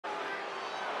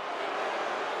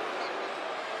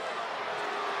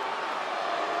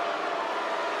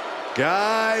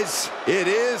Guys, it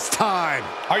is time.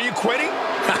 Are you quitting?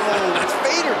 Oh, it's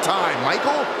Vader time,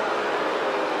 Michael.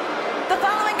 The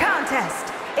following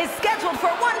contest is scheduled for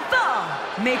one fall,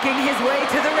 making his way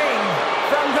to the ring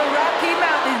from the Rocky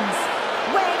Mountains,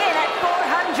 weighing in at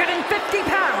 450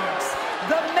 pounds,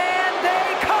 the man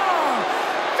they call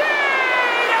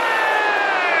Vader!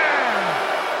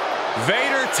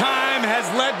 Vader time has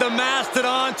led the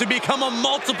Mastodon to become a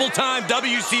multiple-time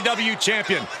WCW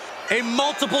champion, a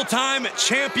multiple-time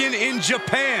champion in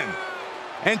Japan.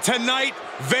 And tonight,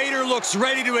 Vader looks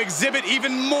ready to exhibit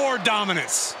even more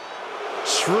dominance.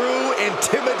 True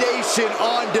intimidation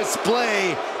on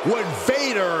display when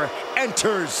Vader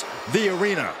enters the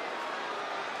arena.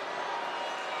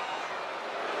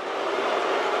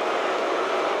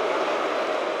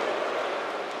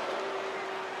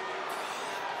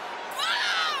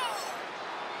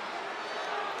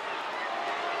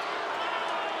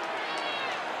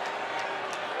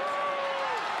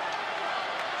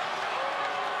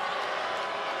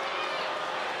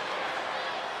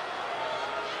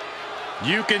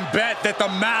 You can bet that the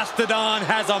Mastodon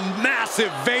has a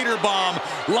massive Vader bomb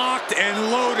locked and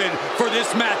loaded for this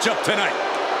matchup tonight.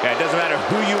 Yeah, it doesn't matter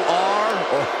who you are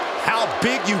or how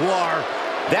big you are,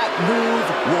 that move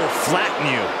will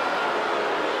flatten you.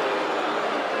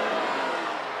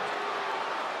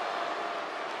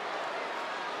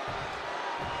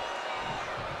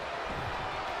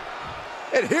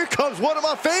 And here comes one of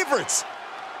my favorites.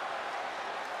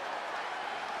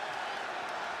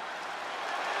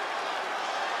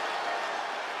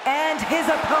 And his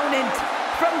opponent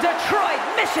from Detroit,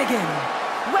 Michigan,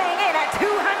 weighing in at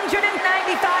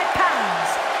 295 pounds,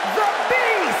 the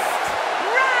Beast,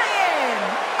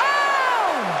 Rhyno!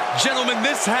 Gentlemen,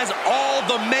 this has all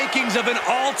the makings of an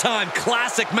all-time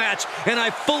classic match, and I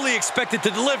fully expect it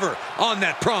to deliver on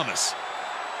that promise.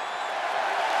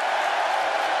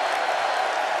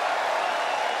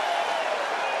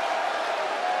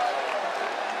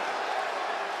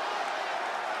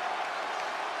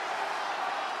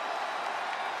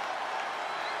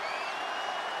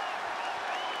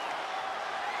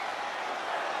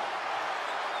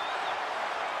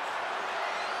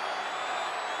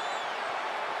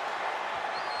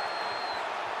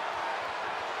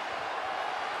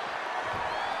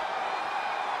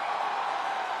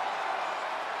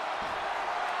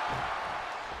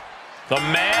 The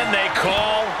man they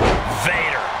call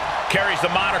Vader carries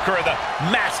the moniker of the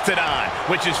Mastodon,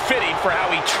 which is fitting for how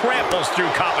he tramples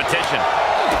through competition.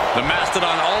 The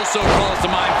Mastodon also calls to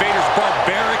mind Vader's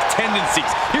barbaric tendencies.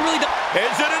 He really does.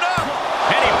 Is it enough?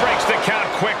 And he breaks the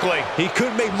count quickly. He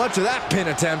couldn't make much of that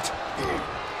pin attempt.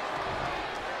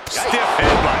 Stiff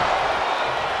headbutt.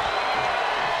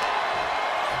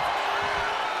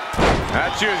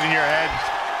 That's using your head.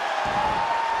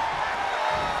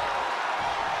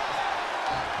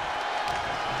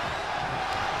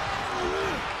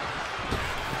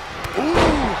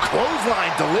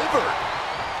 Clothesline delivered.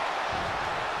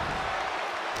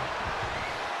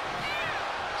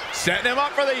 Setting him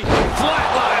up for the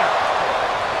flatliner.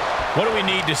 What do we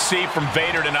need to see from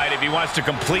Vader tonight if he wants to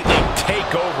completely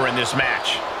take over in this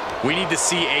match? We need to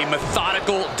see a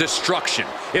methodical destruction.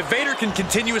 If Vader can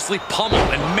continuously pummel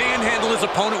and manhandle his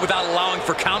opponent without allowing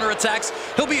for counterattacks,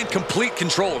 he'll be in complete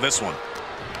control of this one.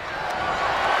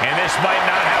 And this might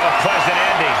not have a pleasant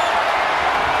ending.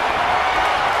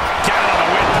 Down on the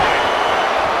windpipe.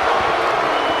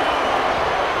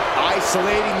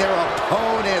 Isolating their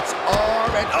opponent's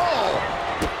arm and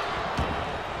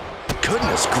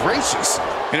goodness gracious.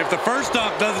 And if the first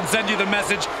stop doesn't send you the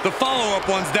message, the follow-up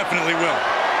ones definitely will.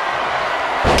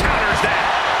 Counters that.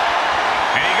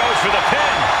 And he goes for the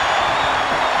pin.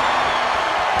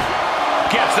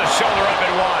 Gets the shoulder up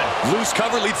and one. Loose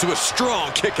cover leads to a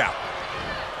strong kick out.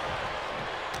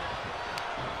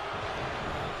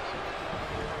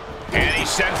 And he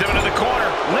sends him into the corner.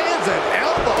 Lands an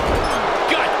elbow.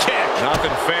 Gut kick.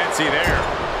 Nothing fancy there.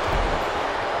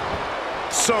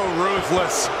 So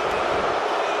ruthless.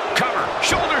 Cover.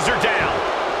 Shoulders are down.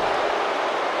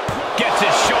 Gets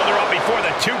his shoulder up before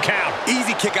the 2 count.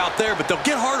 Easy kick out there, but they'll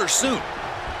get harder soon.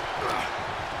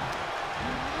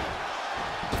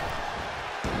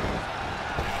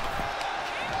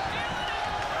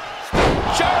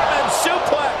 German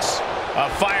suplex. A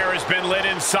fire has been lit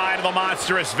inside of the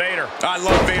monstrous Vader. I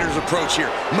love Vader's approach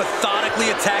here. Methodically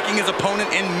attacking his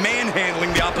opponent and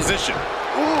manhandling the opposition.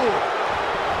 Ooh.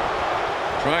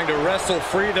 Trying to wrestle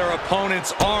free their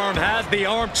opponent's arm. Has the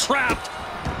arm trapped.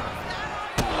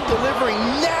 Delivering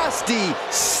nasty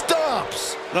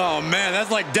stomps. Oh, man, that's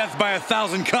like death by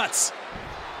 1,000 cuts.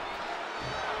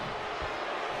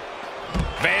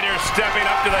 Vader stepping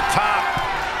up to the top.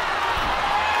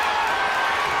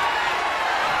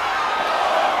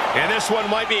 And this one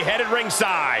might be headed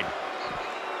ringside.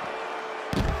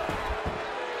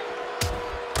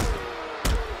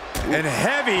 And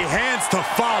heavy hands to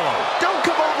follow. Don't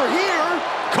come over here.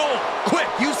 Cole, quick,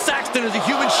 use Saxton as a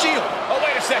human shield. Oh,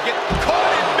 wait a second.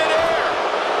 Caught in midair.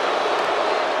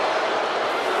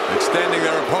 Extending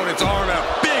their opponent's arm and a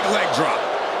big leg drop.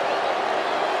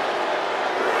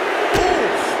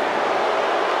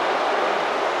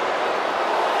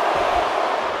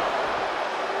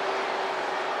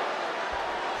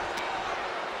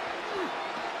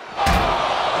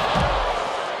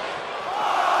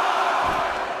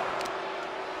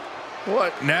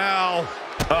 What now?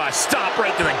 Stop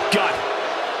right to the gut.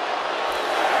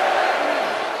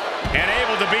 And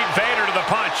able to beat Vader to the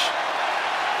punch.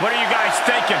 What are you guys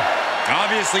thinking?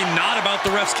 Obviously not about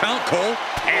the ref's count, Cole.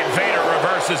 And Vader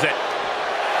reverses it.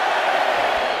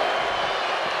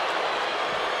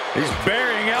 He's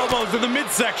burying elbows in the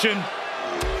midsection.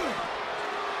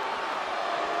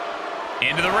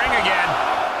 Into the ring again.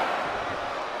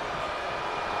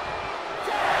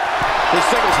 This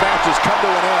singles match has come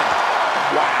to an end.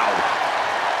 Wow.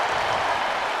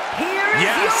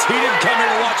 Yes, he didn't come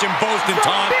here to watch him boast in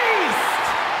time. Beast,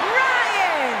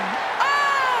 Ryan.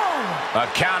 Oh! A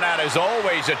countout is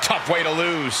always a tough way to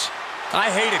lose.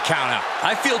 I hate a countout.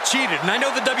 I feel cheated, and I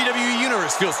know the WWE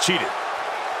Universe feels cheated.